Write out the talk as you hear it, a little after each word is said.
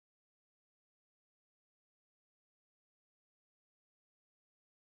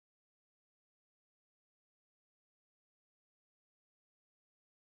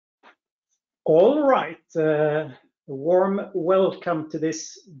All right, a warm welcome to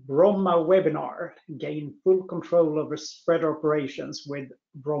this Bromma webinar, Gain Full Control over Spreader Operations with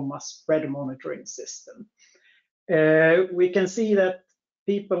Bromma Spreader Monitoring System. We can see that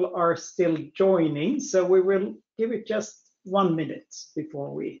people are still joining, so we will give it just 1 minute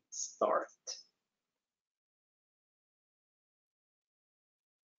before we start.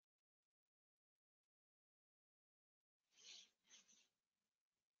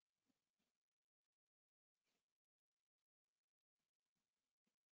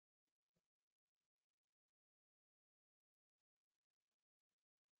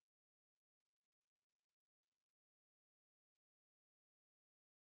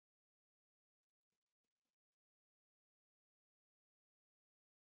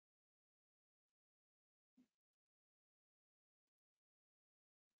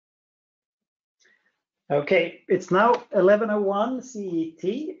 Okay, it's now 11:01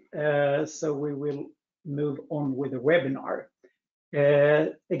 CET, so we will move on with the webinar.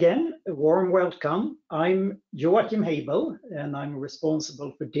 Again, a warm welcome. I'm Joachim Habel, and I'm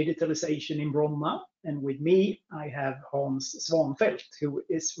responsible for digitalization in Bromma. And with me, I have Hans Svanfeldt, who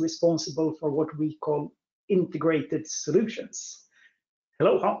is responsible for what we call integrated solutions.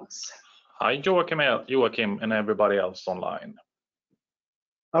 Hello, Hans. Hi, Joachim, and everybody else online.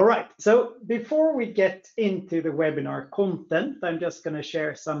 All right, so before we get into the webinar content, I'm just going to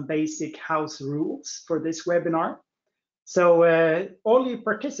share some basic house rules for this webinar. So all you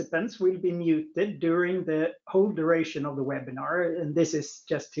participants will be muted during the whole duration of the webinar, and this is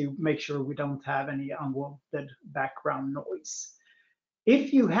just to make sure we don't have any unwanted background noise.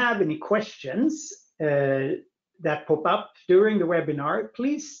 If you have any questions that pop up during the webinar,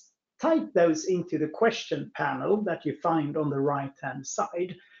 please type those into the question panel that you find on the right-hand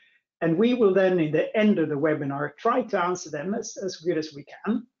side. And we will then, in the end of the webinar, try to answer them as good as we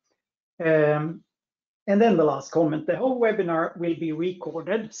can. And then the last comment, the whole webinar will be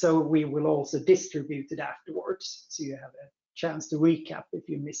recorded, so we will also distribute it afterwards, so you have a chance to recap if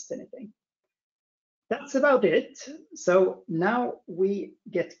you missed anything. That's about it. So now we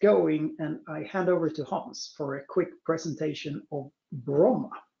get going, and I hand over to Hans for a quick presentation of Bromma.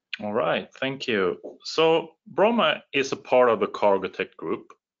 All right, thank you. So Bromma is a part of the Cargotec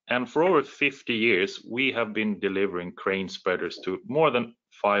group, and for over 50 years, we have been delivering crane spreaders to more than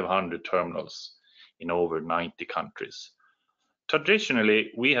 500 terminals in over 90 countries.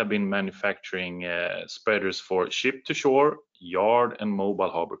 Traditionally, we have been manufacturing spreaders for ship-to-shore, yard, and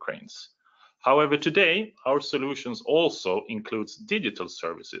mobile harbor cranes. However, today, our solutions also includes digital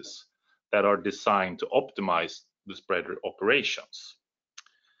services that are designed to optimize the spreader operations.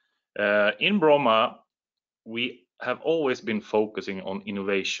 In Bromma, we have always been focusing on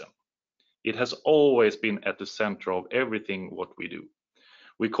innovation. It has always been at the center of everything what we do.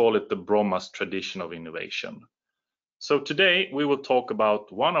 We call it the Bromma's tradition of innovation. So today we will talk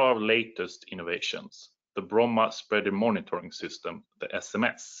about one of our latest innovations, the Bromma Spreader Monitoring System, the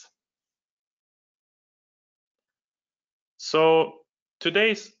SMS. So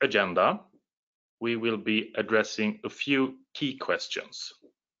today's agenda, we will be addressing a few key questions.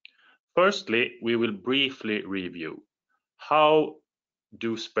 Firstly, we will briefly review how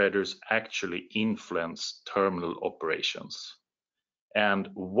do spreaders actually influence terminal operations, and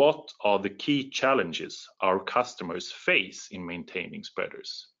what are the key challenges our customers face in maintaining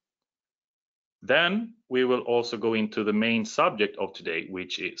spreaders. Then we will also go into the main subject of today,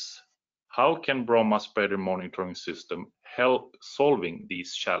 which is how can Bromma Spreader Monitoring System help solving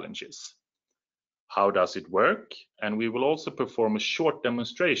these challenges? How does it work? And we will also perform a short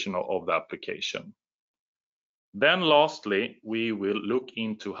demonstration of the application. Then lastly, we will look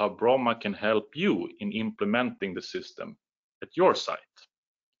into how Bromma can help you in implementing the system at your site.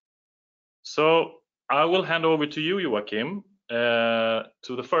 So I will hand over to you, Joachim,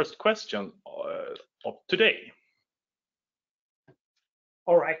 to the first question of today.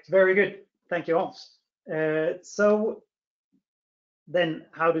 All right, very good. Thank you, Hans. So then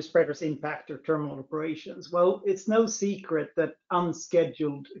how do spreaders impact your terminal operations? Well, it's no secret that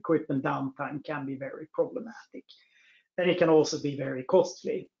unscheduled equipment downtime can be very problematic. And it can also be very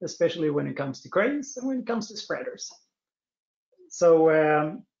costly, especially when it comes to cranes and when it comes to spreaders. So,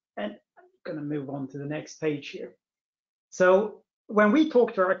 and I'm going to move on to the next page here. So when we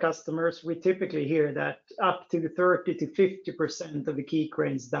talk to our customers, we typically hear that up to 30 to 50% of the key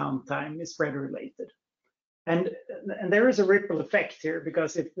cranes downtime is spreader related. And there is a ripple effect here,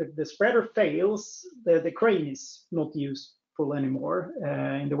 because if the spreader fails, the crane is not useful anymore.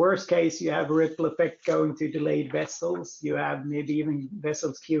 In the worst case, you have a ripple effect going to delayed vessels. You have maybe even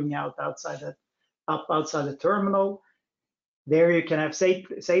vessels queuing out outside the terminal. There you can have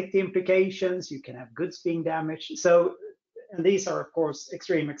safety implications, you can have goods being damaged. So, and these are of course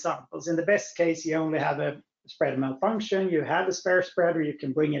extreme examples. In the best case, you only have a spreader malfunction, you have a spare spreader, you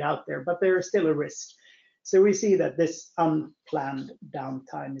can bring it out there, but there is still a risk. So we see that this unplanned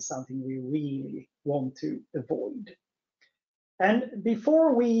downtime is something we really want to avoid. And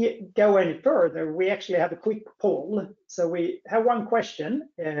before we go any further, we actually have a quick poll. So we have one question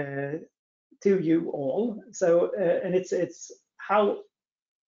to you all. So, and it's how,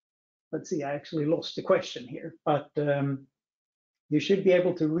 let's see, I actually lost the question here, but you should be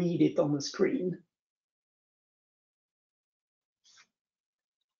able to read it on the screen.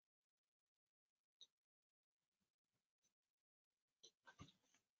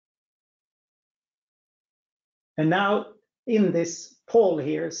 And now in this poll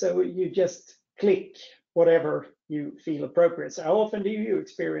here, so you just click whatever you feel appropriate. So how often do you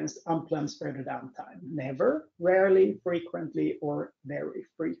experience unplanned spreader downtime? Never, rarely, frequently, or very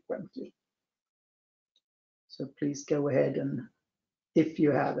frequently. So please go ahead, and if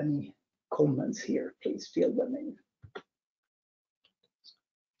you have any comments here, please fill them in.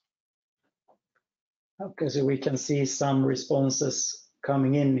 Okay, so we can see some responses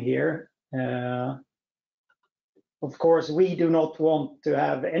coming in here. Of course, we do not want to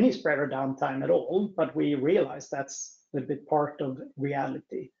have any spreader downtime at all, but we realize that's a bit part of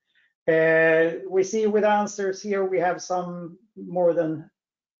reality. We see with answers here, we have some more than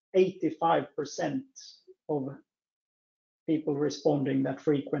 85% of people responding that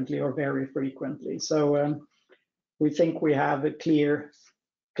frequently or very frequently. So we think we have a clear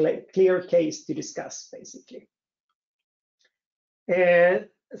case to discuss, basically.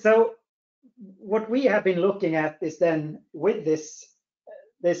 So what we have been looking at is then with this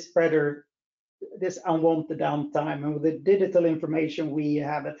spreader, this unwanted downtime, and with the digital information we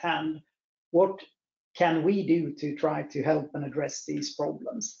have at hand, what can we do to try to help and address these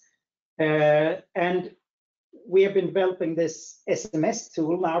problems? And we have been developing this SMS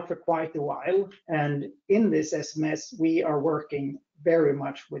tool now for quite a while, and in this SMS we are working very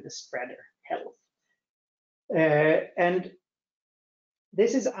much with the spreader health. And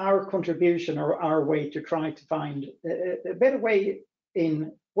this is our contribution, or our way to try to find a better way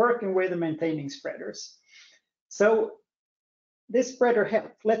in working with and maintaining spreaders. So this spreader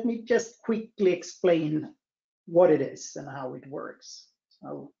health, let me just quickly explain what it is and how it works.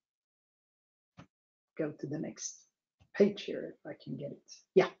 So go to the next page here if I can get it.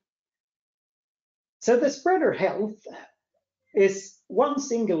 Yeah. So the spreader health is one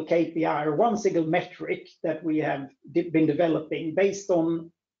single KPI, or one single metric that we have been developing based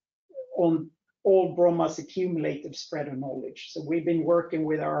on all Bromma's accumulated spreader knowledge. So we've been working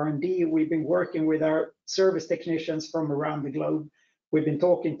with our R&D, we've been working with our service technicians from around the globe, we've been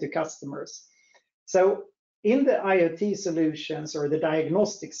talking to customers. So in the IoT solutions, or the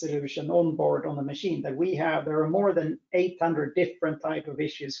diagnostic solution on board on the machine that we have, there are more than 800 different types of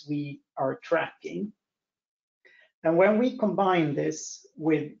issues we are tracking. And when we combine this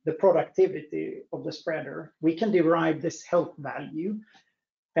with the productivity of the spreader, we can derive this health value.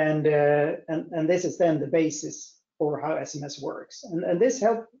 And this is then the basis for how SMS works. And this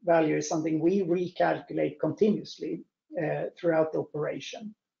health value is something we recalculate continuously throughout the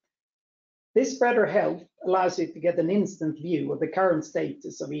operation. This spreader health allows you to get an instant view of the current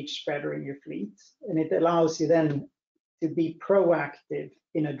status of each spreader in your fleet. And it allows you then to be proactive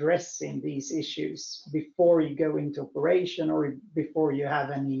in addressing these issues before you go into operation, or before you have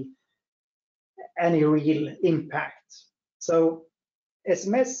any real impact. So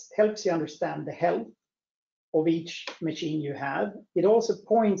SMS helps you understand the health of each machine you have. It also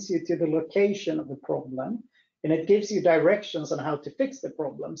points you to the location of the problem, and it gives you directions on how to fix the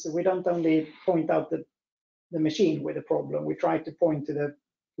problem. So we don't only point out the machine with the problem, we try to point to the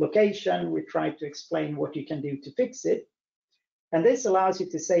location, we try to explain what you can do to fix it. And this allows you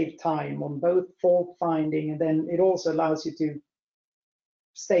to save time on both fault finding, and then it also allows you to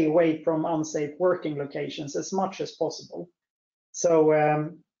stay away from unsafe working locations as much as possible.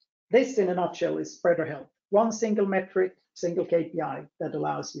 So this in a nutshell is spreader health. One single metric, single KPI that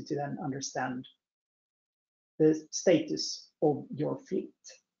allows you to then understand the status of your fleet.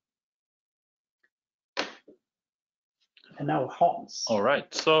 And now Hans. All right,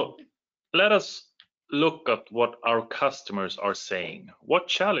 so let us look at what our customers are saying, what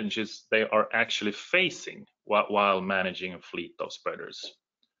challenges they are actually facing while managing a fleet of spreaders.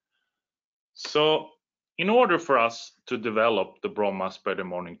 So in order for us to develop the Bromma spreader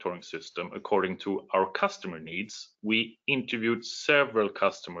monitoring system according to our customer needs, we interviewed several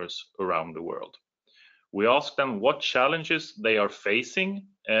customers around the world. We ask them what challenges they are facing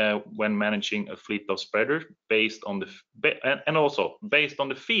when managing a fleet of spreaders, and also based on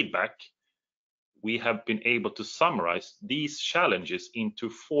the feedback, we have been able to summarize these challenges into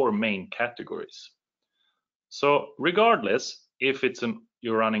 4 main categories. So regardless if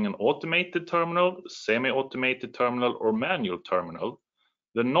you're running an automated terminal, semi-automated terminal, or manual terminal,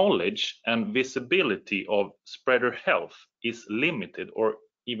 the knowledge and visibility of spreader health is limited or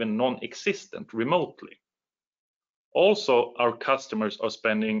even non-existent remotely. Also, our customers are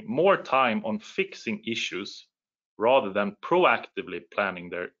spending more time on fixing issues rather than proactively planning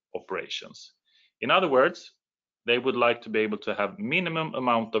their operations. In other words, they would like to be able to have minimum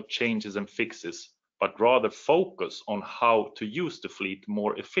amount of changes and fixes, but rather focus on how to use the fleet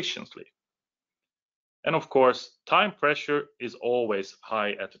more efficiently. And of course, time pressure is always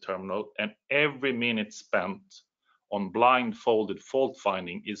high at the terminal, and every minute spent on blindfolded fault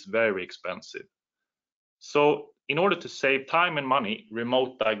finding is very expensive. So in order to save time and money,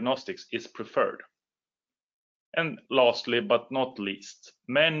 remote diagnostics is preferred. And lastly, but not least,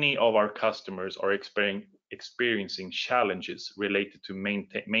 many of our customers are experiencing challenges related to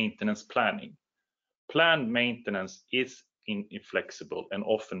maintenance planning. Planned maintenance is inflexible and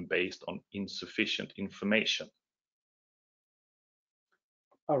often based on insufficient information.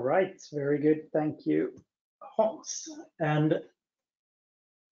 All right, very good. Thank you, Hans. And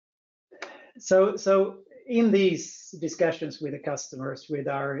so in these discussions with the customers, with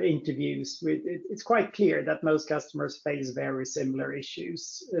our interviews, it's quite clear that most customers face very similar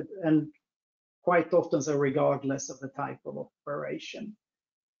issues, and quite often so regardless of the type of operation.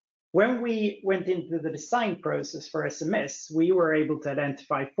 When we went into the design process for SMS, we were able to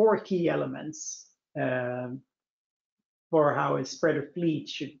identify 4 key elements for how a spreader fleet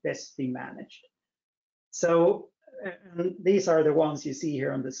should best be managed. So these are the ones you see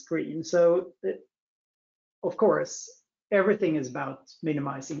here on the screen. So of course, everything is about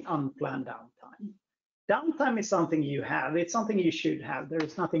minimizing unplanned downtime. Downtime is something you have. It's something you should have.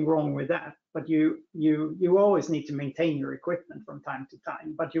 There's nothing wrong with that. But you always need to maintain your equipment from time to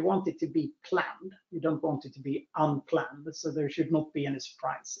time. But you want it to be planned. You don't want it to be unplanned. So there should not be any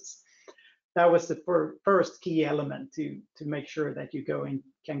surprises. That was the first key element to make sure that you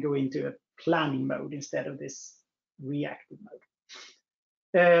can go into a planning mode instead of this reactive mode.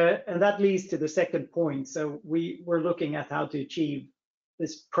 And that leads to the second point. So we were looking at how to achieve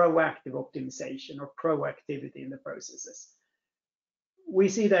this proactive optimization or proactivity in the processes. We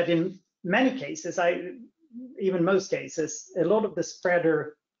see that in many cases, even most cases, a lot of the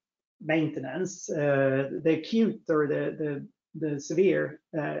spreader maintenance, the acute or the severe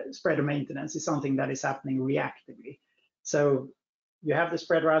spreader maintenance is something that is happening reactively. So you have the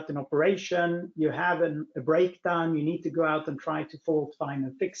spreader out in operation, you have a breakdown, you need to go out and try to fault find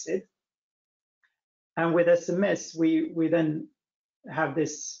and fix it. And with SMS, we then have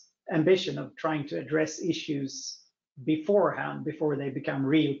this ambition of trying to address issues beforehand, before they become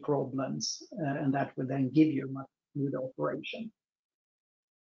real problems, and that would then give you a much smoother operation.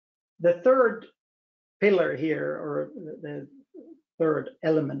 The third pillar here, or the third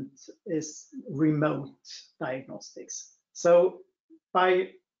element, is remote diagnostics. So by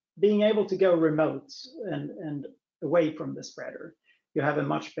being able to go remote and away from the spreader, you have a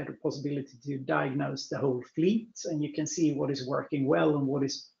much better possibility to diagnose the whole fleet, and you can see what is working well and what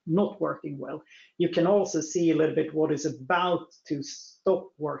is not working well. You can also see a little bit what is about to stop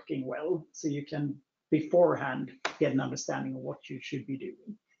working well, so you can beforehand get an understanding of what you should be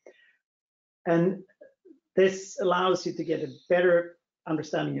doing. And this allows you to get a better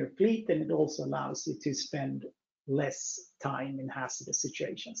understanding of your fleet, and it also allows you to spend less time in hazardous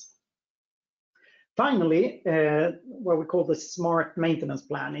situations. Finally, what we call the smart maintenance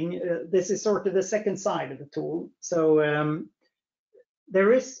planning. This is sort of the second side of the tool. So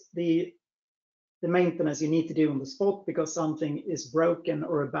there is the maintenance you need to do on the spot because something is broken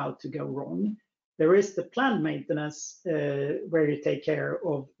or about to go wrong. There is the planned maintenance where you take care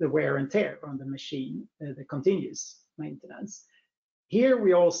of the wear and tear on the machine, the continuous maintenance. Here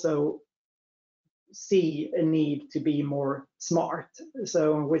we also see a need to be more smart.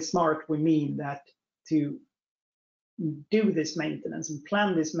 So with smart, we mean that to do this maintenance and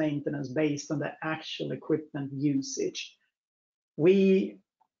plan this maintenance based on the actual equipment usage. We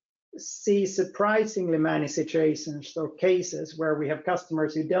see surprisingly many situations or cases where we have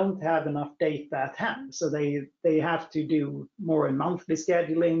customers who don't have enough data at hand. So they have to do more a monthly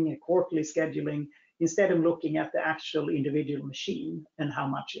scheduling, a quarterly scheduling, instead of looking at the actual individual machine and how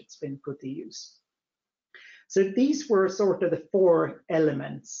much it's been put to use. So these were sort of the 4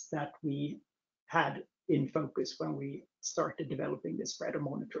 elements that we had in focus when we started developing the spreader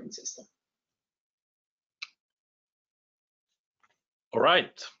monitoring system. All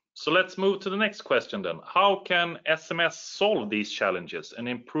right, so let's move to the next question then. How can SMS solve these challenges and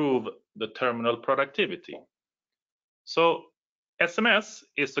improve the terminal productivity? So SMS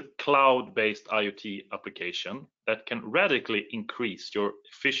is a cloud-based IoT application that can radically increase your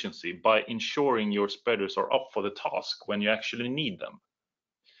efficiency by ensuring your spreaders are up for the task when you actually need them.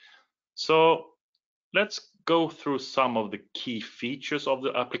 So let's go through some of the key features of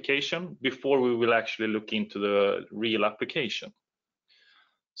the application before we will actually look into the real application.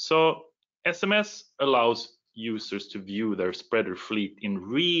 So SMS allows users to view their spreader fleet in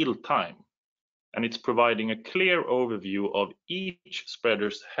real time, and it's providing a clear overview of each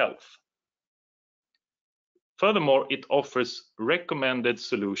spreader's health. Furthermore, it offers recommended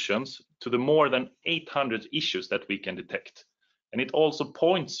solutions to the more than 800 issues that we can detect. And it also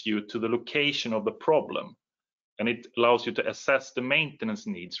points you to the location of the problem. And it allows you to assess the maintenance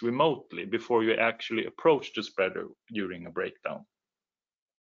needs remotely before you actually approach the spreader during a breakdown.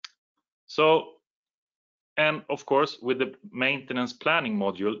 So, and of course, with the maintenance planning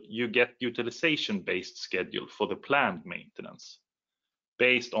module, you get utilization-based schedule for the planned maintenance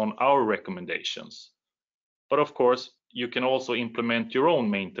based on our recommendations. But of course, you can also implement your own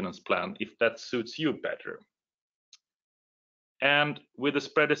maintenance plan if that suits you better. And with the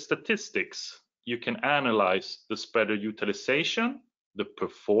spreader statistics, you can analyze the spreader utilization, the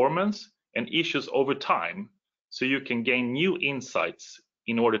performance, and issues over time, so you can gain new insights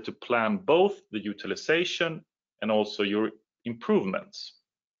in order to plan both the utilization and also your improvements.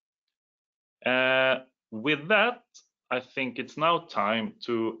 With that, I think it's now time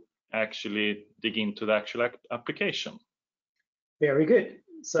to actually dig into the actual application. Very good.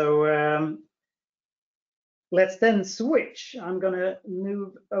 So let's then switch. I'm going to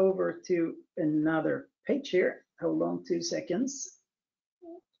move over to another page here. Hold on 2 seconds.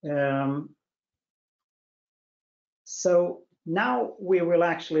 So now we will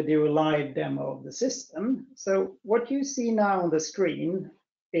actually do a live demo of the system. So what you see now on the screen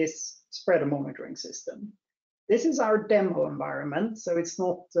is spreader monitoring system. This is our demo environment, so it's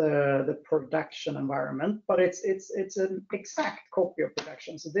not the production environment, but it's an exact copy of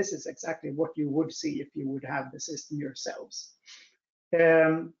production. So this is exactly what you would see if you would have the system yourselves.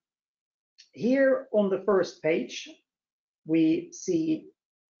 Here on the first page, we see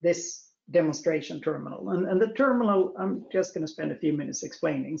this demonstration terminal. And the terminal, I'm just going to spend a few minutes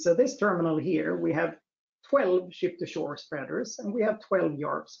explaining. So this terminal here, we have 12 ship-to-shore spreaders, and we have 12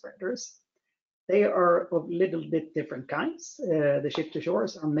 yard spreaders. They are of little bit different kinds. The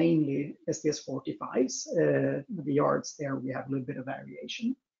ship-to-shores are mainly SDS45s. The yards there, we have a little bit of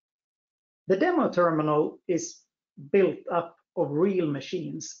variation. The demo terminal is built up of real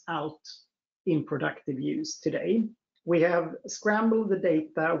machines out in productive use today. We have scrambled the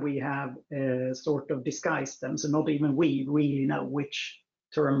data, we have sort of disguised them, so not even we really know which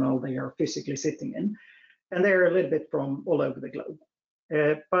terminal they are physically sitting in. And they're a little bit from all over the globe.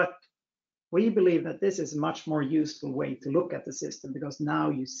 But we believe that this is a much more useful way to look at the system, because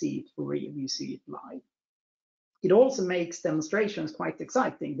now you see it for real, you see it live. It also makes demonstrations quite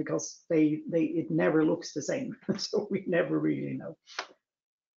exciting, because it never looks the same, so we never really know.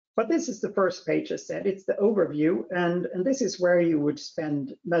 But this is the first page, as said, it's the overview, and this is where you would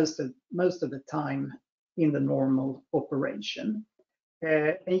spend most of the time in the normal operation.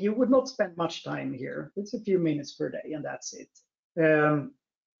 And you would not spend much time here. It's a few minutes per day, and that's it.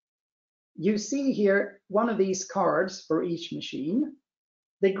 You see here one of these cards for each machine.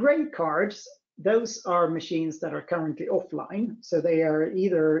 The gray cards, those are machines that are currently offline. So they are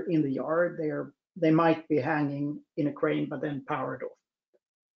either in the yard, they might be hanging in a crane, but then powered off.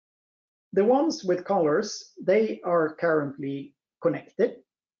 The ones with colors, they are currently connected.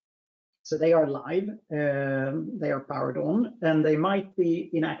 So they are live, they are powered on, and they might be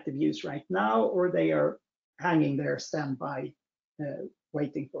in active use right now, or they are hanging there standby,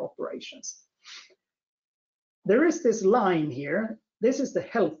 waiting for operations. There is this line here. This is the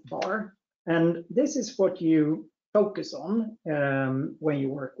health bar, and this is what you focus on when you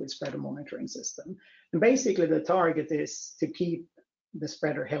work with spreader monitoring system. And basically the target is to keep the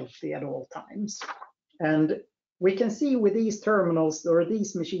spreader healthy at all times. And we can see with these terminals or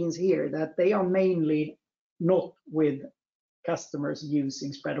these machines here that they are mainly not with customers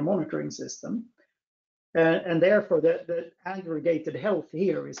using spreader monitoring system. And therefore the aggregated health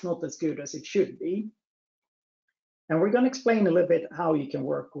here is not as good as it should be. And we're going to explain a little bit how you can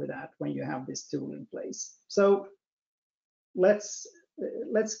work with that when you have this tool in place. So let's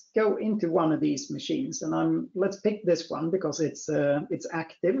go into one of these machines, and let's pick this one because it's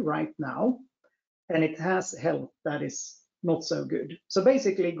active right now, and it has health that is not so good. So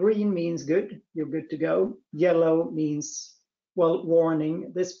basically, green means good, you're good to go. Yellow means well,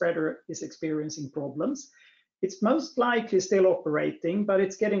 warning, this spreader is experiencing problems. It's most likely still operating, but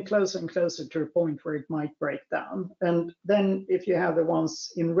it's getting closer and closer to a point where it might break down. And then if you have the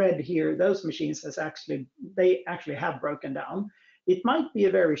ones in red here, those machines they actually have broken down. It might be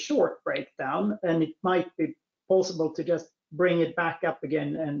a very short breakdown, and it might be possible to just bring it back up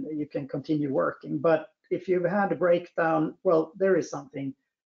again and you can continue working. But if you've had a breakdown, well, there is something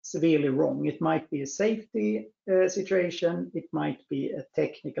severely wrong. It might be a safety situation, it might be a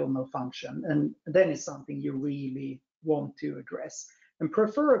technical malfunction, and then it's something you really want to address. And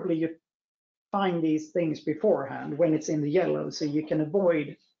preferably you find these things beforehand when it's in the yellow, so you can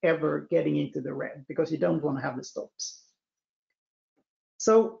avoid ever getting into the red, because you don't want to have the stops.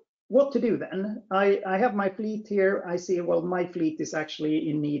 So what to do then? I have my fleet here. I see, well, my fleet is actually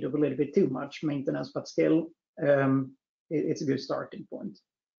in need of a little bit too much maintenance, but still it's a good starting point.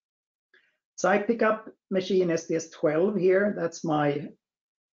 So I pick up machine STS12 here. That's the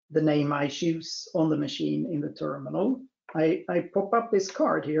name I choose on the machine in the terminal. I pop up this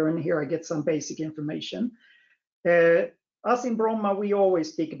card here, and here I get some basic information. Us in Bromma, we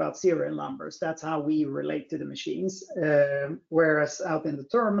always speak about serial numbers. That's how we relate to the machines. Whereas out in the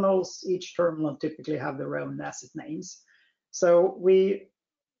terminals, each terminal typically have their own asset names. So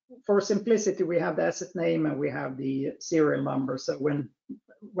for simplicity, we have the asset name and we have the serial number. So when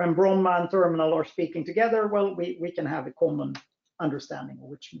Bromma and terminal are speaking together, well, we can have a common understanding of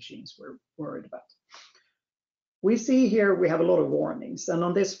which machines we're worried about. We see here we have a lot of warnings, and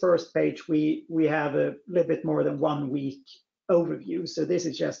on this first page we have a little bit more than 1 week overview. So this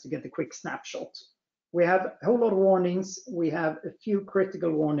is just to get a quick snapshot. We have a whole lot of warnings, we have a few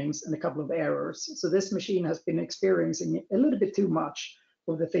critical warnings and a couple of errors. So this machine has been experiencing a little bit too much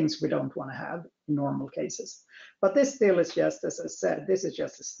of the things we don't want to have in normal cases. But this still is just, as I said, this is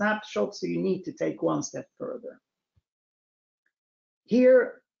just a snapshot, so you need to take one step further.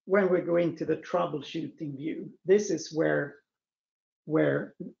 Here, when we go into the troubleshooting view, this is where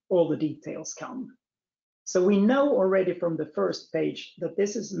all the details come. So we know already from the first page that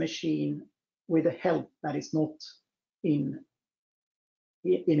this is a machine with a health that is not in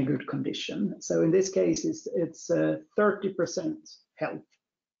a good condition. So in this case, it's 30% health.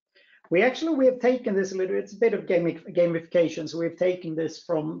 We have taken this a little, it's a bit of gamification. So we've taken this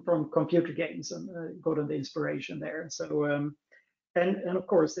from computer games and gotten the inspiration there. So and of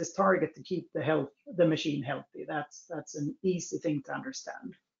course, this target to keep the machine healthy, that's an easy thing to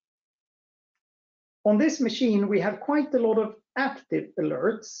understand. On this machine, we have quite a lot of active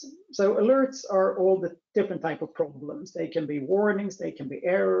alerts. So alerts are all the different type of problems. They can be warnings, they can be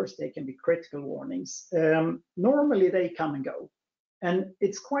errors, they can be critical warnings. Normally they come and go. And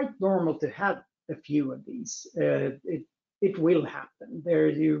it's quite normal to have a few of these. It will happen.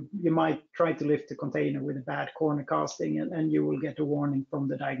 You might try to lift a container with a bad corner casting, and you will get a warning from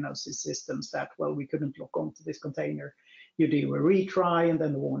the diagnosis systems that, well, we couldn't lock onto this container. You do a retry, and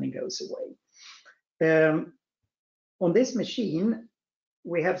then the warning goes away. On this machine,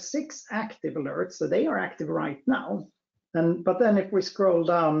 we have 6 active alerts, so they are active right now. But then if we scroll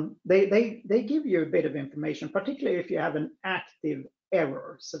down, they give you a bit of information, particularly if you have an active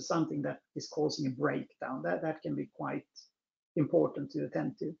error, so something that is causing a breakdown. That can be quite important to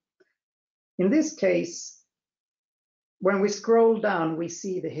attend to. In this case, when we scroll down, we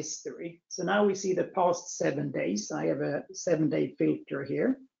see the history. So now we see the past 7 days. I have a 7-day filter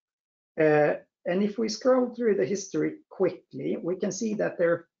here. And if we scroll through the history quickly, we can see that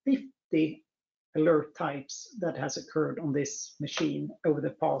there are 50 alert types that has occurred on this machine over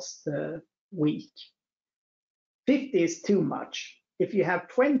the past week. 50 is too much. If you have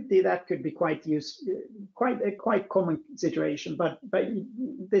 20, that could be quite a common situation, but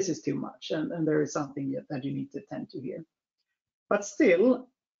this is too much, and there is something that you need to attend to here. But still,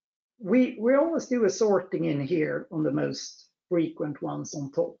 we always do a sorting in here on the most frequent ones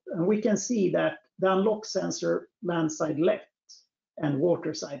on top, and we can see that the unlock sensor land side left and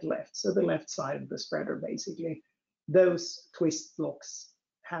water side left, so the left side of the spreader basically, those twist locks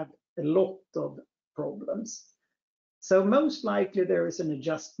have a lot of problems. So most likely there is an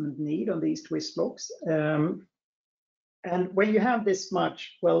adjustment need on these twist locks. And when you have this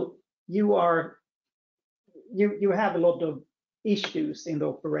much, well, you have a lot of issues in the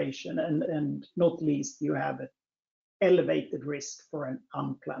operation, and not least you have an elevated risk for an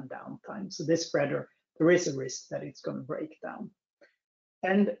unplanned downtime. So this spreader, there is a risk that it's going to break down.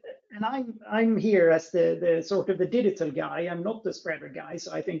 And I'm here as the sort of the digital guy. I'm not the spreader guy,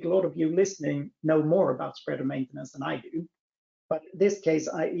 so I think a lot of you listening know more about spreader maintenance than I do. But in this case,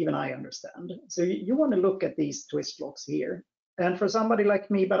 even I understand. So you want to look at these twist locks here. And for somebody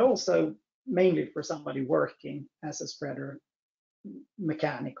like me, but also mainly for somebody working as a spreader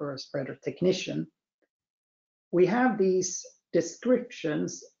mechanic or a spreader technician, we have these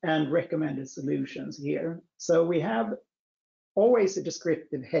descriptions and recommended solutions here. So we have always a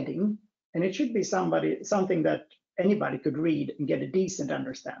descriptive heading, and it should be something that anybody could read and get a decent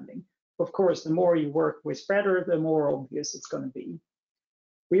understanding. Of course, the more you work with spreader, the more obvious it's going to be.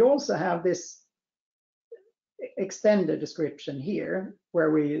 We also have this extended description here,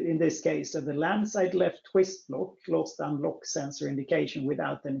 where we, in this case, of the landside left twist lock, lost unlock sensor indication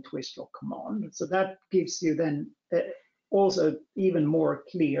without any twist lock command. So that gives you then also even more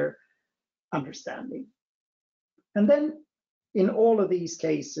clear understanding. And then in all of these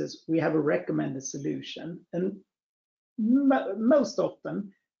cases, we have a recommended solution. And most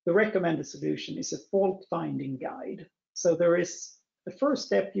often, the recommended solution is a fault finding guide. So there is the first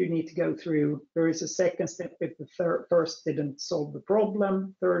step you need to go through. There is a second step if the first didn't solve the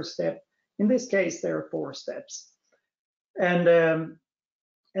problem. Third step. In this case, there are 4 steps. And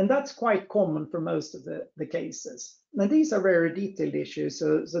that's quite common for most of the cases. Now, these are very detailed issues.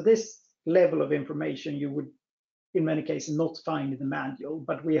 So this level of information you would, in many cases, not find in the manual,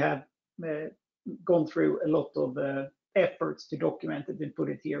 but we have gone through a lot of efforts to document it and put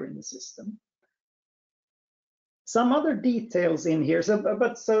it here in the system. Some other details in here. So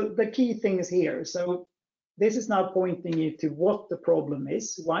the key thing is here. So this is now pointing you to what the problem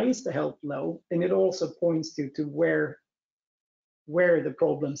is, why is the health low, and it also points you to where the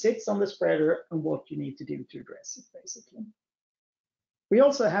problem sits on the spreader and what you need to do to address it, basically. We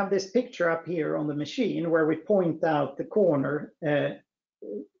also have this picture up here on the machine where we point out the corner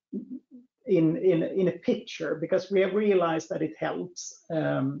in a picture, because we have realized that it helps.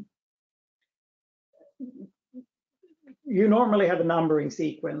 You normally have a numbering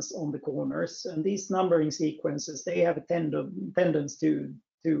sequence on the corners, and these numbering sequences, they have a tendency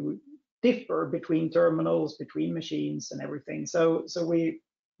to differ between terminals, between machines and everything. So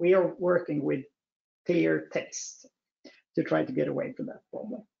we are working with clear text to try to get away from that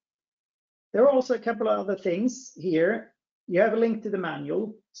problem. There are also a couple of other things here. You have a link to the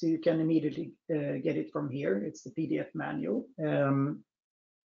manual, so you can immediately get it from here. It's the PDF manual.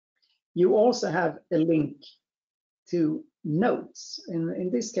 You also have a link to notes. In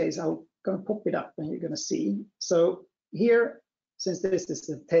this case, I'm going to pop it up and you're going to see. So here, since this is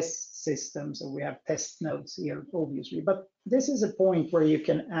the test system, so we have test notes here, obviously, but this is a point where you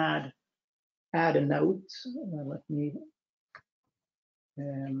can add a note. Let me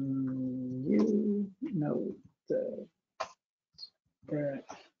new note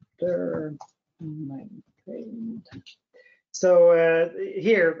maintained. So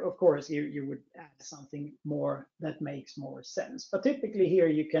here, of course, you would add something more that makes more sense. But typically here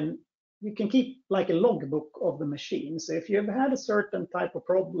you can keep like a logbook of the machine. So if you've had a certain type of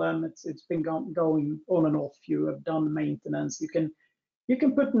problem, it's been going on and off, you have done maintenance, you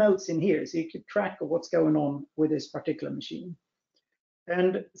can put notes in here so you keep track of what's going on with this particular machine.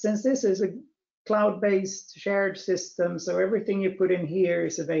 And since this is a cloud-based shared system, so everything you put in here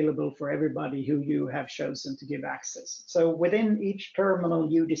is available for everybody who you have chosen to give access. So within each terminal,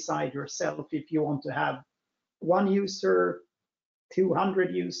 you decide yourself if you want to have 1 user,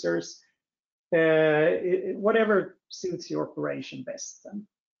 200 users, whatever suits your operation best then.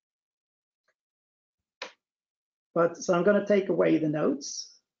 But so I'm going to take away the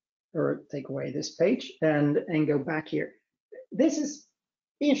notes, or take away this page and go back here. This is,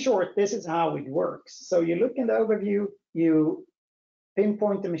 in short, this is how it works. So you look in the overview, you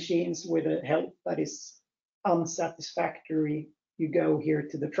pinpoint the machines with a health that is unsatisfactory. You go here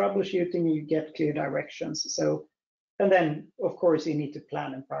to the troubleshooting, you get clear directions. So, and then of course you need to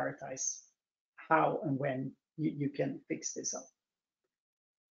plan and prioritize how and when you can fix this up.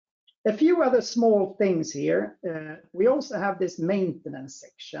 A few other small things here. We also have this maintenance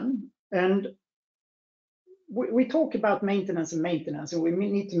section, and we talk about maintenance, and we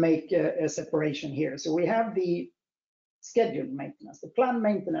need to make a separation here. So we have the scheduled maintenance, the planned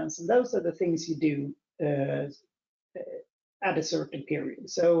maintenance, and those are the things you do at a certain period.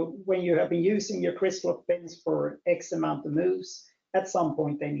 So when you have been using your crystal pins for X amount of moves, at some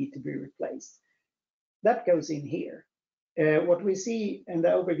point they need to be replaced. That goes in here. What we see in the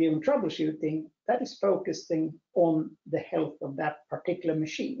overview and troubleshooting, that is focusing on the health of that particular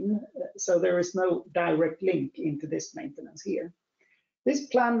machine. So there is no direct link into this maintenance here. This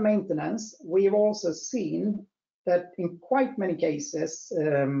planned maintenance, we've also seen that in quite many cases,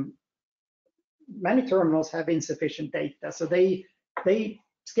 many terminals have insufficient data. So they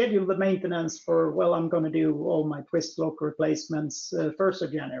schedule the maintenance for, well, I'm going to do all my twist lock replacements 1st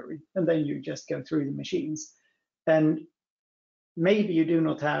of January, and then you just go through the machines. And maybe you do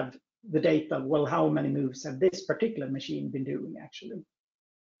not have the data, well, how many moves have this particular machine been doing actually?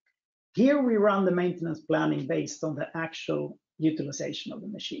 Here we run the maintenance planning based on the actual utilization of the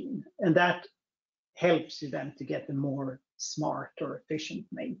machine, and that helps you then to get a more smart or efficient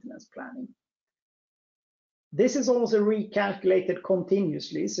maintenance planning. This is also recalculated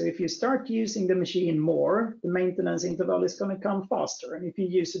continuously, so if you start using the machine more, the maintenance interval is going to come faster, and if you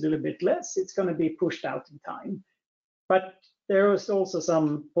use it a little bit less, it's going to be pushed out in time. But there is also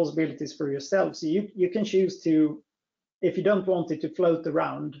some possibilities for yourself, so you can choose to, if you don't want it to float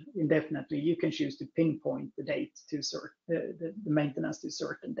around indefinitely, you can choose to pinpoint the date to the maintenance to a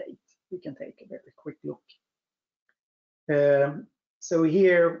certain date. We can take a very quick look. So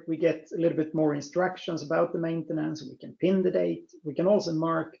here we get a little bit more instructions about the maintenance. We can pin the date. We can also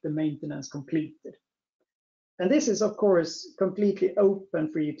mark the maintenance completed. And this is, of course, completely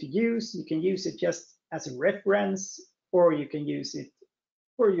open for you to use. You can use it just as a reference, or you can use it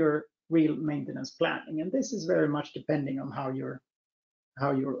for your real maintenance planning. And this is very much depending on how your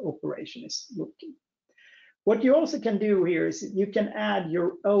operation is looking. What you also can do here is you can add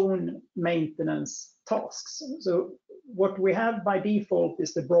your own maintenance tasks. So what we have by default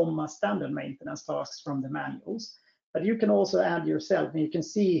is the Bromma standard maintenance tasks from the manuals, but you can also add yourself. And you can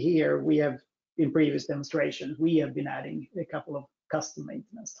see here, we have, in previous demonstrations, we have been adding a couple of custom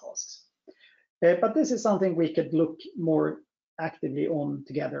maintenance tasks. But this is something we could look more actively on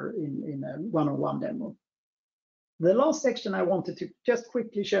together in a one-on-one demo. The last section I wanted to just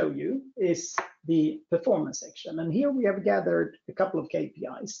quickly show you is the performance section. And here we have gathered a couple of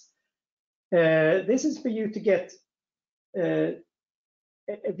KPIs. This is for you to get a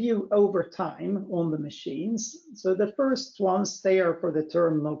view over time on the machines. So the first ones, they are for the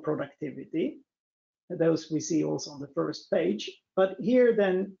terminal productivity. Those we see also on the first page. But here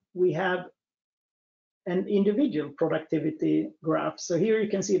then we have an individual productivity graph. So here you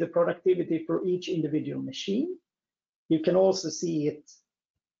can see the productivity for each individual machine. You can also see it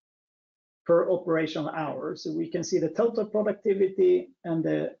per operational hour. So we can see the total productivity and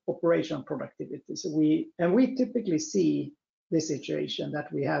the operational productivity. So we typically see this situation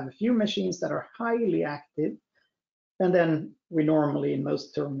that we have a few machines that are highly active, and then we normally, in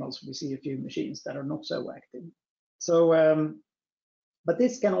most terminals, we see a few machines that are not so active. So, but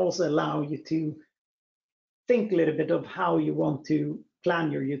this can also allow you to think a little bit of how you want to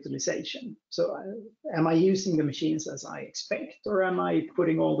plan your utilization. So am I using the machines as I expect, or am I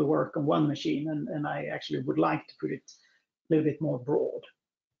putting all the work on one machine and I actually would like to put it a little bit more broad?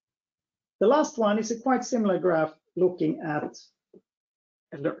 The last one is a quite similar graph looking at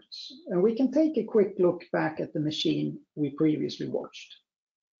alerts. And we can take a quick look back at the machine we previously watched.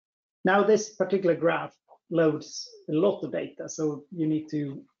 Now this particular graph loads a lot of data, so you need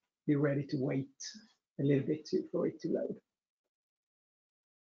to be ready to wait a little bit for it to load.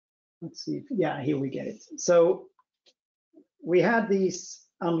 Let's see, yeah, here we get it. So we had these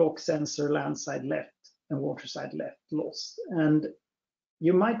unlock sensor landside left and waterside left lost. And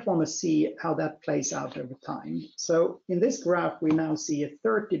you might want to see how that plays out over time. So in this graph, we now see a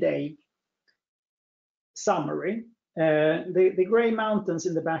 30-day summary. The gray mountains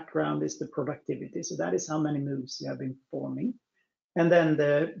in the background is the productivity. So that is how many moves you have been performing. And then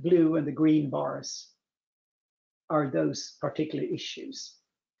the blue and the green bars are those particular issues.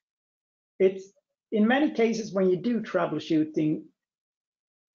 It's in many cases when you do troubleshooting,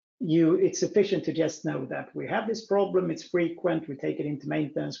 it's sufficient to just know that we have this problem, it's frequent, we take it into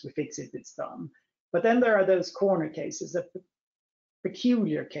maintenance, we fix it, it's done. But then there are those corner cases, the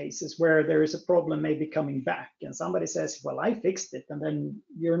peculiar cases where there is a problem maybe coming back and somebody says, well, I fixed it, and then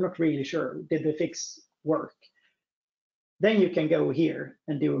you're not really sure, did the fix work? Then you can go here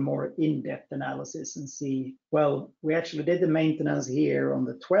and do a more in-depth analysis and see, well, we actually did the maintenance here on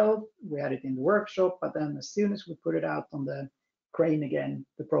the 12th, we had it in the workshop, but then as soon as we put it out on the crane again,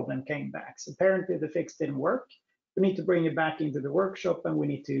 the problem came back. So apparently the fix didn't work. We need to bring it back into the workshop and we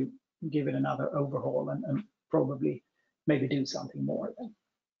need to give it another overhaul and probably maybe do something more then.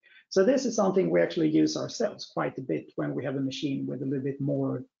 So this is something we actually use ourselves quite a bit when we have a machine with a little bit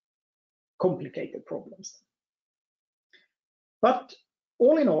more complicated problems. But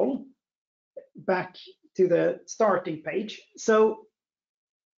all in all, back to the starting page. So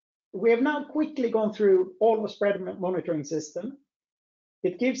we have now quickly gone through all the spread monitoring system.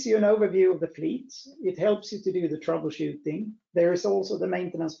 It gives you an overview of the fleet. It helps you to do the troubleshooting. There is also the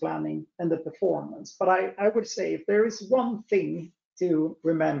maintenance planning and the performance. But I would say if there is one thing to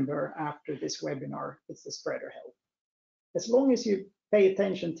remember after this webinar, it's the spreader health. As long as you pay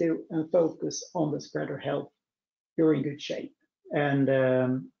attention to and focus on the spreader health, you're in good shape. And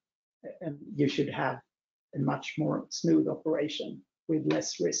you should have a much more smooth operation with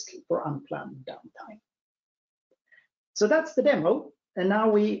less risk for unplanned downtime. So that's the demo. And now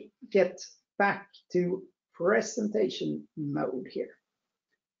we get back to presentation mode here.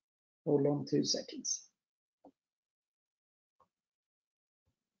 Hold on 2 seconds.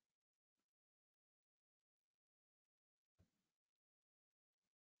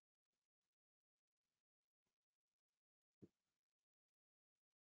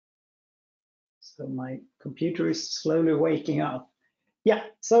 So my computer is slowly waking up. Yeah,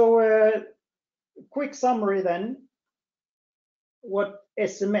 so quick summary then. What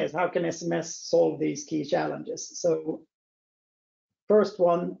SMS, how can SMS solve these key challenges? So first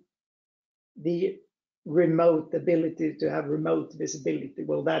one, the remote ability to have remote visibility.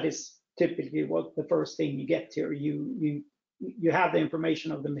 Well, that is typically what the first thing you get here. You have the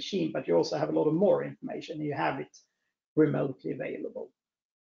information of the machine, but you also have a lot of more information. You have it remotely available.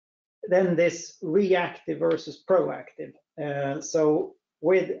 Then this reactive versus proactive. So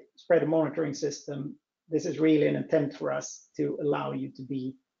with spreader monitoring system, this is really an attempt for us to allow you to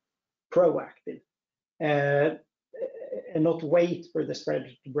be proactive and not wait for the spreader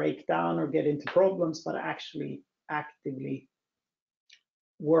to break down or get into problems, but actually actively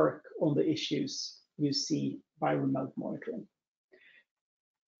work on the issues you see by remote monitoring.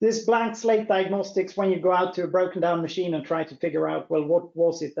 This blank slate diagnostics, when you go out to a broken down machine and try to figure out, well, what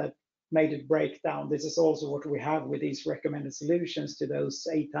was it that made it break down? This is also what we have with these recommended solutions to those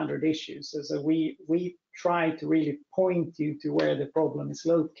 800 issues. So we try to really point you to where the problem is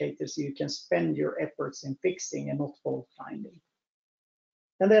located so you can spend your efforts in fixing and not fault finding.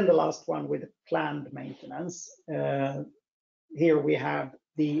 And then the last one with planned maintenance. Here we have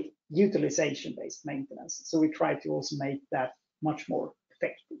the utilization-based maintenance. So we try to also make that much more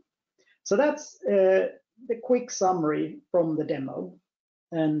effective. So that's the quick summary from the demo.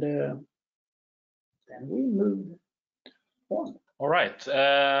 And then we move on. All right.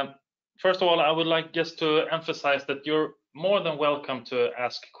 First of all, I would like just to emphasize that you're more than welcome to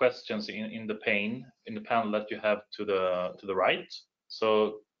ask questions in the panel that you have to the right.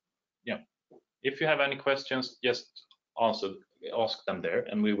 So, yeah, if you have any questions, just ask them there,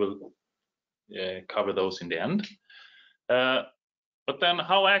 and we will cover those in the end. But then,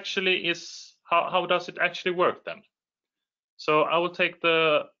 how does it actually work then? So I will take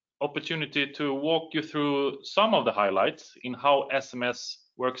the opportunity to walk you through some of the highlights in how SMS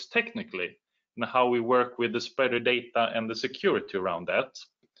works technically and how we work with the spreader data and the security around that.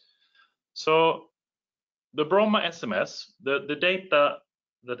 So the Bromma SMS, the data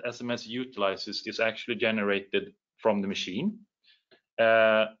that SMS utilizes is actually generated from the machine,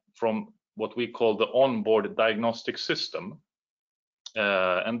 from what we call the onboard diagnostic system.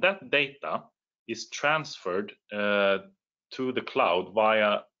 And that data is transferred to the cloud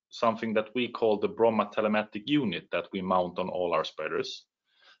via something that we call the Bromma telematic unit that we mount on all our spreaders.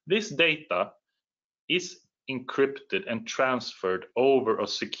 This data is encrypted and transferred over a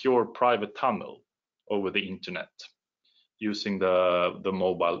secure private tunnel over the internet using the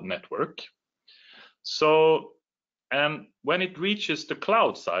mobile network. So, and when it reaches the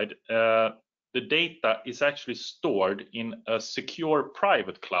cloud side, the data is actually stored in a secure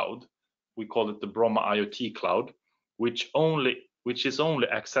private cloud. We call it the Bromma IoT cloud, which is only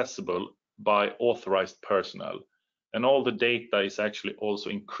accessible by authorized personnel, and all the data is actually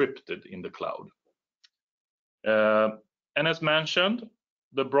also encrypted in the cloud. And as mentioned,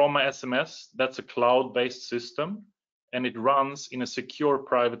 the Bromma SMS, that's a cloud-based system, and it runs in a secure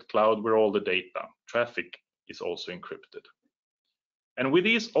private cloud where all the data, traffic, is also encrypted. And with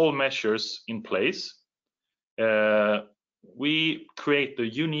these all measures in place, we create a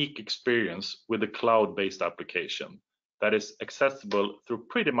unique experience with a cloud-based application that is accessible through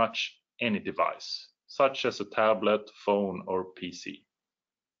pretty much any device, such as a tablet, phone, or PC.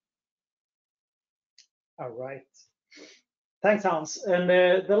 All right. Thanks, Hans. And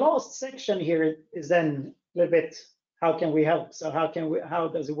the last section here is then a little bit, how can we help? So how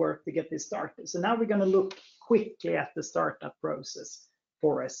does it work to get this started? So now we're going to look quickly at the startup process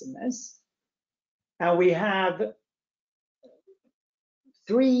for SMS. And we have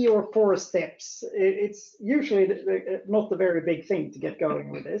 3 or 4 steps. It's usually not a very big thing to get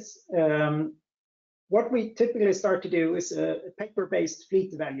going with this. What we typically start to do is a paper-based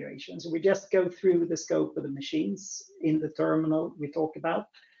fleet evaluation. So we just go through the scope of the machines in the terminal we talk about.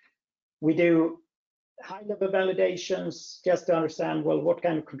 We do high-level validations just to understand, well, what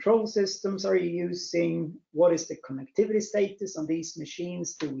kind of control systems are you using? What is the connectivity status on these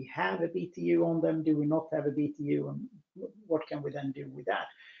machines? Do we have a BTU on them? Do we not have a BTU? And what can we then do with that?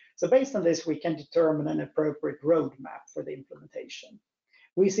 So based on this, we can determine an appropriate roadmap for the implementation.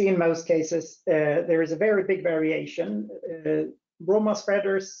 We see in most cases there is a very big variation. Bromma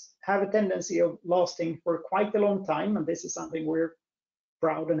spreaders have a tendency of lasting for quite a long time, and this is something we're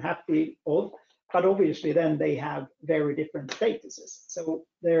proud and happy of. But obviously, then they have very different statuses. So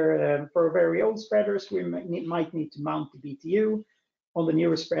they're, for very old spreaders, we might need to mount the BTU. On the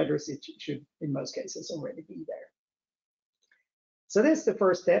newer spreaders, it should, in most cases, already be there. So this is the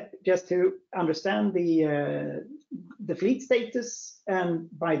first step, just to understand the fleet status, and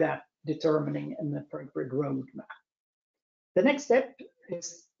by that determining an appropriate roadmap. The next step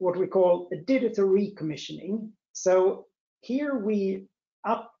is what we call a digital recommissioning. So here we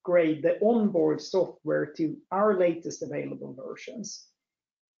upgrade the onboard software to our latest available versions.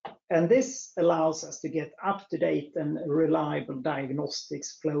 And this allows us to get up-to-date and reliable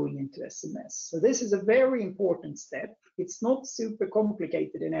diagnostics flowing into SMS. So this is a very important step. It's not super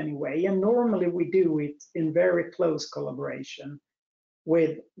complicated in any way, and normally we do it in very close collaboration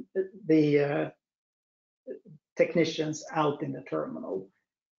with the technicians out in the terminal.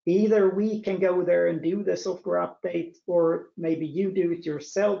 Either we can go there and do the software update, or maybe you do it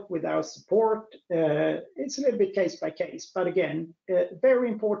yourself with our support. It's a little bit case by case, but again, a very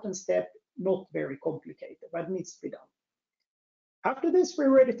important step, not very complicated, but it needs to be done. After this,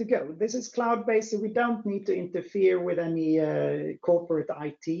 we're ready to go. This is cloud-based, so we don't need to interfere with any corporate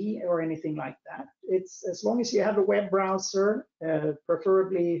IT or anything like that. It's as long as you have a web browser,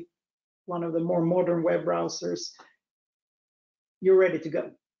 preferably one of the more modern web browsers, you're ready to go.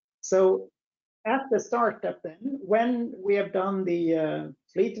 So at the startup then, when we have done the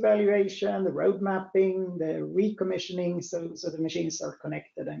fleet evaluation, the road mapping, the recommissioning, so the machines are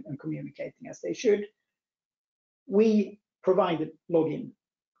connected and communicating as they should, we provided login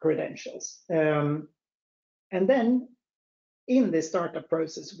credentials. And then in the startup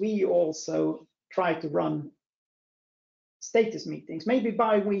process, we also try to run status meetings, maybe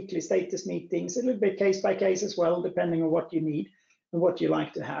bi-weekly status meetings, a little bit case by case as well, depending on what you need and what you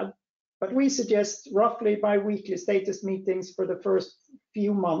like to have. But we suggest roughly bi-weekly status meetings for the first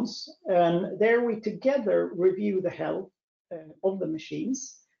few months. And there we together review the health of the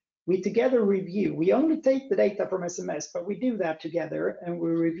machines. We together review, we only take the data from SMS, but we do that together, and we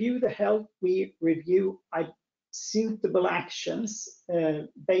review the health, we review suitable actions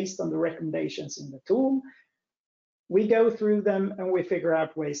based on the recommendations in the tool. We go through them and we figure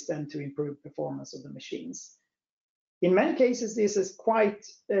out ways then to improve performance of the machines. In many cases, this is quite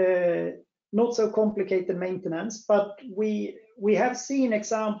not so complicated maintenance, but we have seen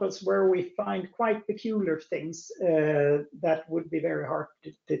examples where we find quite peculiar things that would be very hard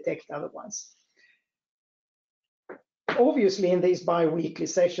to detect otherwise. Obviously, in these bi-weekly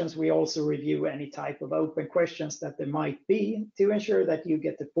sessions, we also review any type of open questions that there might be to ensure that you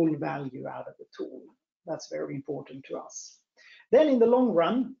get the full value out of the tool. That's very important to us. Then in the long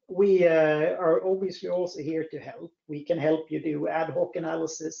run, we are obviously also here to help. We can help you do ad hoc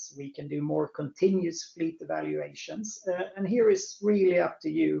analysis. We can do more continuous fleet evaluations. And here is really up to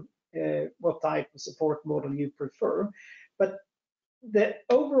you what type of support model you prefer. But the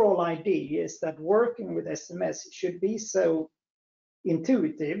overall idea is that working with SMS should be so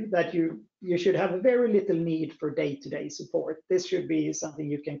intuitive that you should have a very little need for day-to-day support. This should be something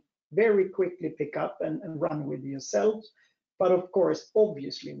you can very quickly pick up and run with yourself. But of course,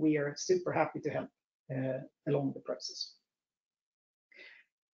 obviously, we are super happy to help along the process.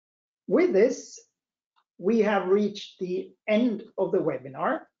 With this, we have reached the end of the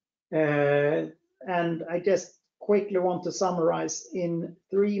webinar. And I just quickly want to summarize in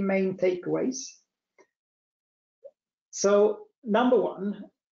 3 main takeaways. So number 1,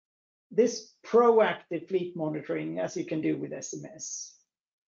 this proactive fleet monitoring, as you can do with SMS,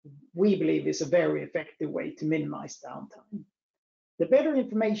 we believe is a very effective way to minimize downtime. The better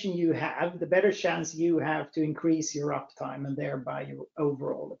information you have, the better chance you have to increase your uptime and thereby your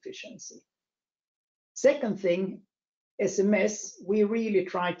overall efficiency. Second thing, SMS, we really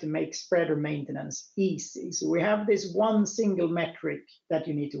try to make spreader maintenance easy. So we have this one single metric that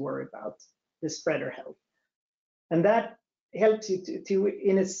you need to worry about, the spreader health. And that helps you to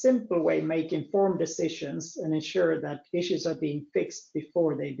in a simple way, make informed decisions and ensure that issues are being fixed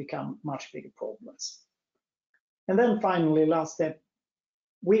before they become much bigger problems. And then finally, last step,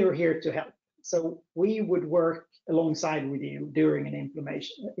 we are here to help. So we would work alongside with you during an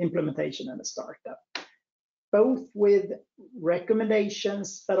implementation and a startup, both with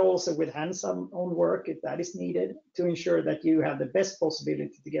recommendations, but also with hands-on work if that is needed to ensure that you have the best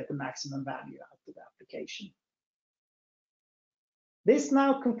possibility to get the maximum value out of the application. This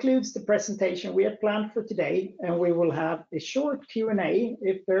now concludes the presentation we had planned for today, and we will have a short Q&A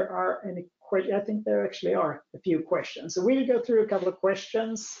if there are any questions. I think there actually are a few questions. So we'll go through a couple of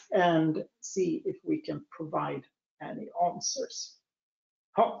questions and see if we can provide any answers.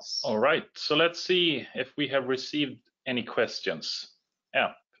 Hans. All right, so let's see if we have received any questions.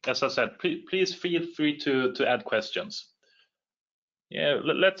 Yeah, as I said, please feel free to add questions. Yeah,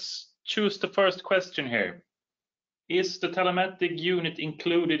 let's choose the first question here. Is the telematic unit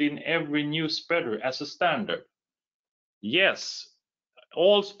included in every new spreader as a standard? Yes,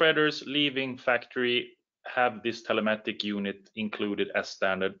 all spreaders leaving factory have this telematic unit included as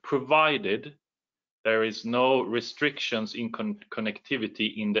standard, provided there is no restrictions in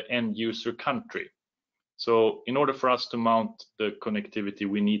connectivity in the end user country. So in order for us to mount the connectivity,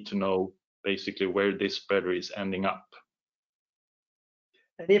 we need to know basically where this spreader is ending up.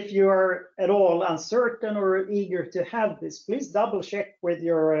 And if you are at all uncertain or eager to have this, please double check with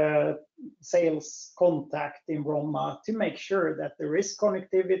your sales contact in Bromma to make sure that there is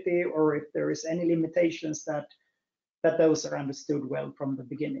connectivity, or if there is any limitations that those are understood well from the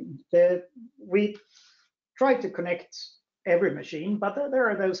beginning. We try to connect every machine, but there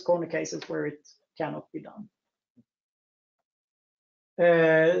are those corner cases where it cannot be done.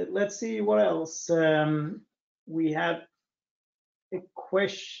 Let's see what else. We have a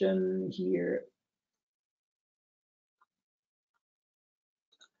question here.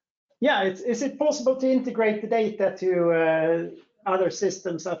 Yeah, is it possible to integrate the data to other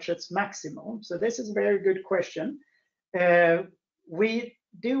systems such as Maximo? So this is a very good question. We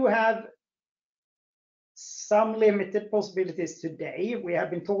do have some limited possibilities today. We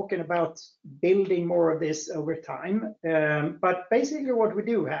have been talking about building more of this over time. But basically what we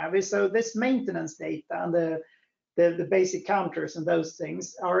do have is, so this maintenance data and the basic counters and those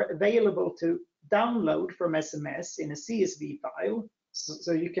things are available to download from SMS in a CSV file.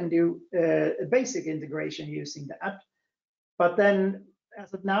 So you can do a basic integration using that. But then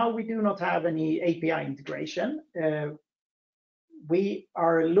as of now, we do not have any API integration. We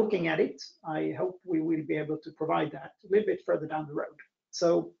are looking at it. I hope we will be able to provide that a little bit further down the road.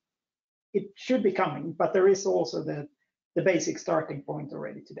 So it should be coming, but there is also the basic starting point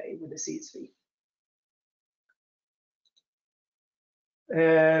already today with the CSV.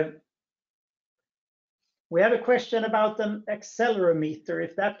 We have a question about an accelerometer,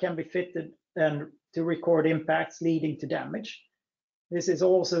 if that can be fitted and to record impacts leading to damage. This is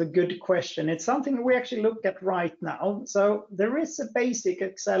also a good question. It's something we actually look at right now. So there is a basic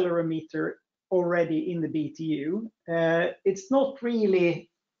accelerometer already in the BTU. It's not really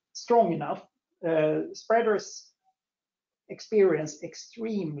strong enough. Spreaders experience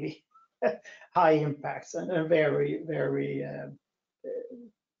extremely high impacts and very, very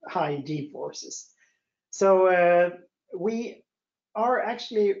high G-forces. So we are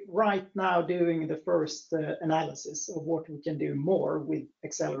actually right now doing the first analysis of what we can do more with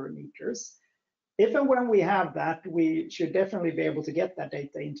accelerometers. If and when we have that, we should definitely be able to get that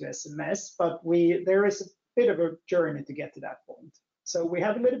data into SMS, but there is a bit of a journey to get to that point. So we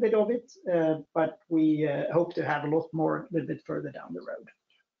have a little bit of it, but we hope to have a lot more a little bit further down the road.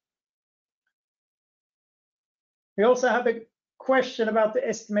 We also have a question about the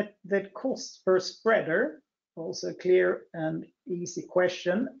estimated cost per spreader. Also clear and easy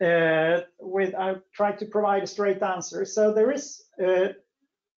question. I'll try to provide a straight answer. So there is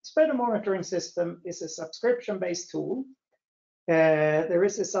spreader monitoring system is a subscription-based tool. There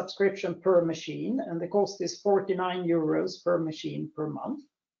is a subscription per machine, and the cost is 49 euros per machine per month.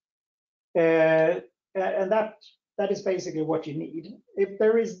 And that is basically what you need. If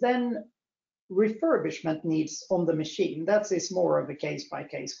there is then refurbishment needs on the machine, that is more of a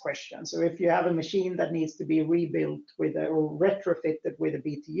case-by-case question. So if you have a machine that needs to be rebuilt with or retrofitted with a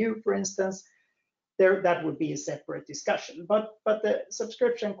BTU, for instance, that would be a separate discussion. But the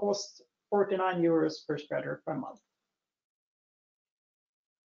subscription costs 49 euros per spreader per month.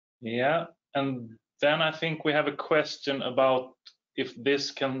 Yeah, and then I think we have a question about if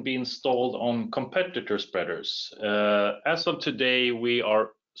this can be installed on competitor spreaders. As of today, we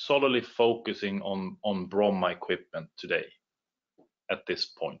are solely focusing on Bromma equipment today at this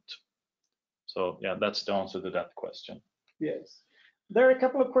point. So yeah, that's the answer to that question. Yes. There are a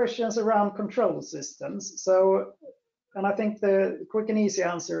couple of questions around control systems. So, and I think the quick and easy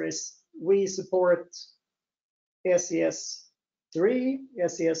answer is we support SES3,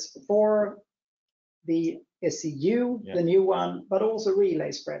 SES4, the SEU, the new one, but also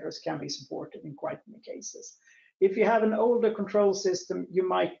relay spreaders can be supported in quite many cases. If you have an older control system, you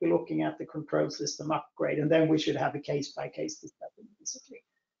might be looking at the control system upgrade, and then we should have a case-by-case discussion, basically.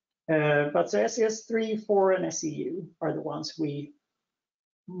 But so SES3, 4, and SEU are the ones we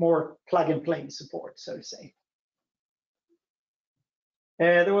more plug-and-play support, so to say.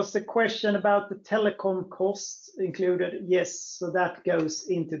 There was a question about the telecom costs included. Yes, so that goes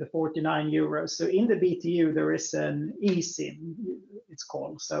into the 49 euros. So in the BTU, there is an eSIM, it's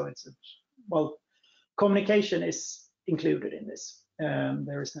called. So it's, well, communication is included in this.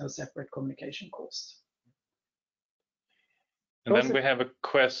 There is no separate communication cost. And then we have a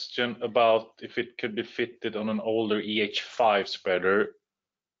question about if it could be fitted on an older EH5 spreader.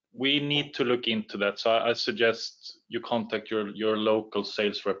 We need to look into that. So I suggest you contact your local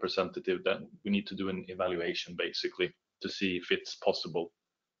sales representative. Then we need to do an evaluation basically to see if it's possible.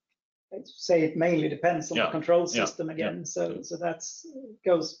 I'd say it mainly depends on the control system again. So that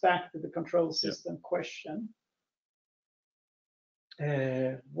goes back to the control system question.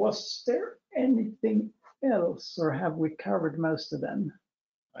 Was there anything else, or have we covered most of them?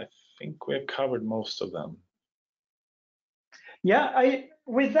 I think we have covered most of them. Yeah,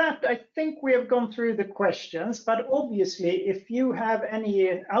 with that, I think we have gone through the questions, but obviously, if you have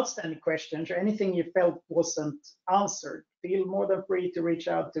any outstanding questions or anything you felt wasn't answered, feel more than free to reach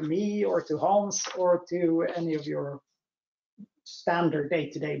out to me or to Hans or to any of your standard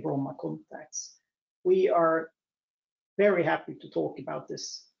day-to-day Bromma contacts. We are very happy to talk about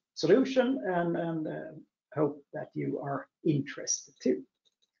this solution and hope that you are interested too.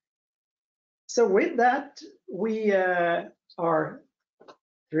 So with that, we are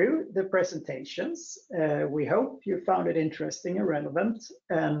through the presentations. We hope you found it interesting and relevant,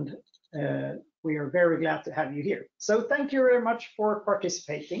 and we are very glad to have you here. So thank you very much for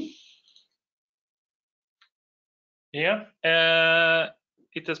participating. Yeah,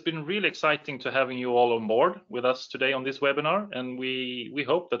 it has been really exciting to having you all on board with us today on this webinar, and we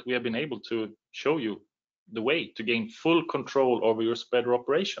hope that we have been able to show you the way to gain full control over your spreader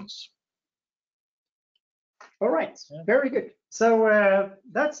operations. All right, very good. So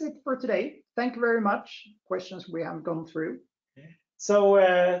that's it for today. Thank you very much. Questions we haven't gone through.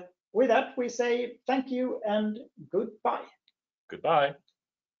 So with that, we say thank you and goodbye. Goodbye.